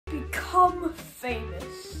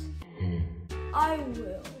famous. I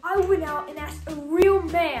will. I went out and asked a real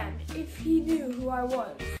man if he knew who I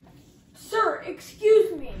was. Sir,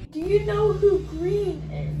 excuse me. Do you know who Greene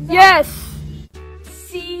is? Yes.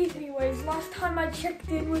 See, anyways, last time I checked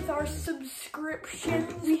in with our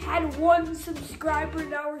subscriptions, we had 1 subscriber.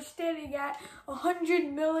 Now we're standing at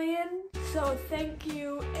 100 million. So thank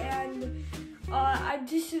you, and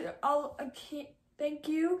thank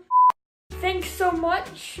you. Thanks so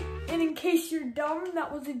much. And in case you're dumb,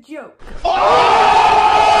 that was a joke.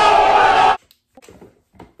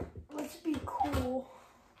 Let's be cool.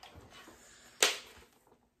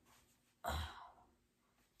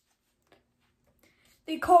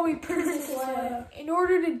 They call me Princess Leia. In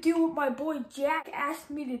order to do what my boy Jack asked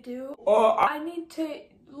me to do, I need to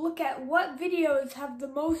look at what videos have the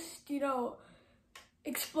most,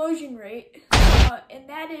 explosion rate. And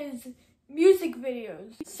that is music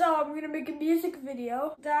videos. So I'm gonna make a music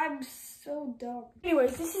video. I'm so dumb.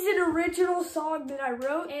 Anyways, this is an original song that I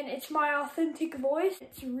wrote, and it's my authentic voice.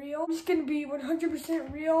 It's real. It's gonna be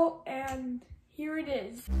 100% real, and here it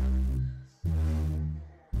is.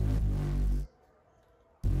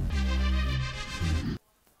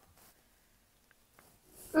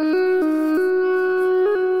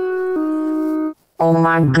 Oh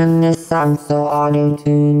my goodness, I'm so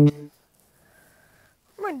auto-tuned.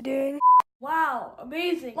 What am I doing? Wow,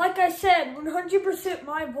 amazing. Like I said, 100%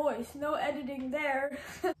 my voice, no editing there.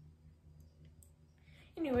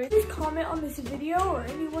 Anyway, please comment on this video or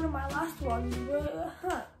any one of my last ones.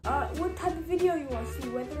 What type of video you want to see,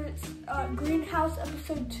 whether it's Greenhouse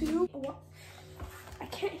episode 2. I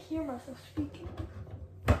can't hear myself speaking.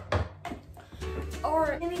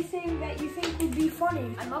 Or anything that you think would be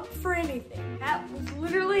funny. I'm up for anything. That was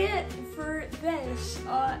literally it for this.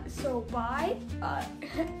 So bye,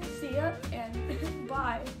 see ya, and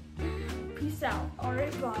bye. Peace out.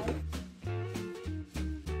 Alright, bye.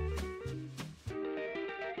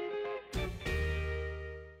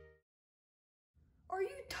 Are you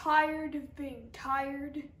tired of being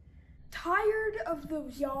tired? Tired of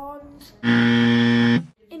those yawns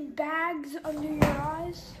and bags under your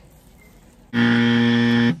eyes?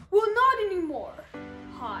 Well, not anymore.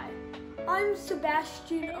 Hi, I'm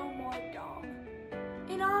Sebastian Omar Dom,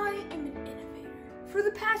 and I am an innovator. For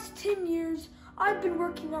the past 10 years, I've been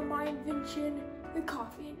working on my invention, the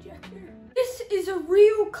coffee injector. This is a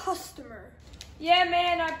real customer. Yeah,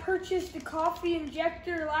 man, I purchased the coffee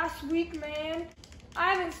injector last week, man.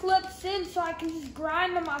 I haven't slept since, so I can just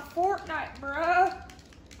grind on my Fortnite, bruh.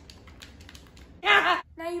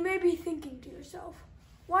 Now you may be thinking to yourself,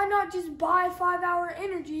 why not just buy 5-hour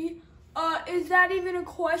energy? Is that even a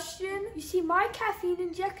question? You see, my caffeine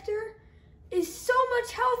injector is so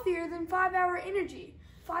much healthier than 5-hour energy.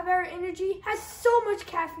 5-hour energy has so much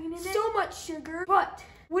caffeine in it, so much sugar, but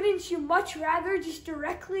wouldn't you much rather just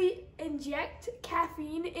directly inject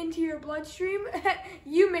caffeine into your bloodstream?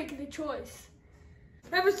 You make the choice.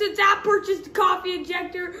 Ever since I purchased the coffee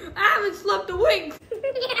injector, I haven't slept a wink.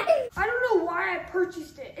 I don't know why I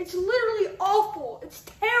purchased it. It's literally awful. It's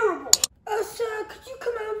terrible. Sir, could you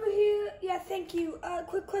come over here? Yeah, thank you.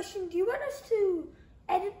 Quick question. Do you want us to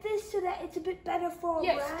edit this so that it's a bit better for our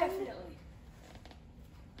brand? Yes, definitely.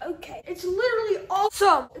 Okay. It's literally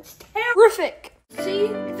awesome. It's terrific. See?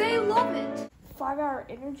 They love it. 5-hour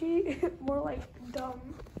energy? More like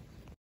dumb.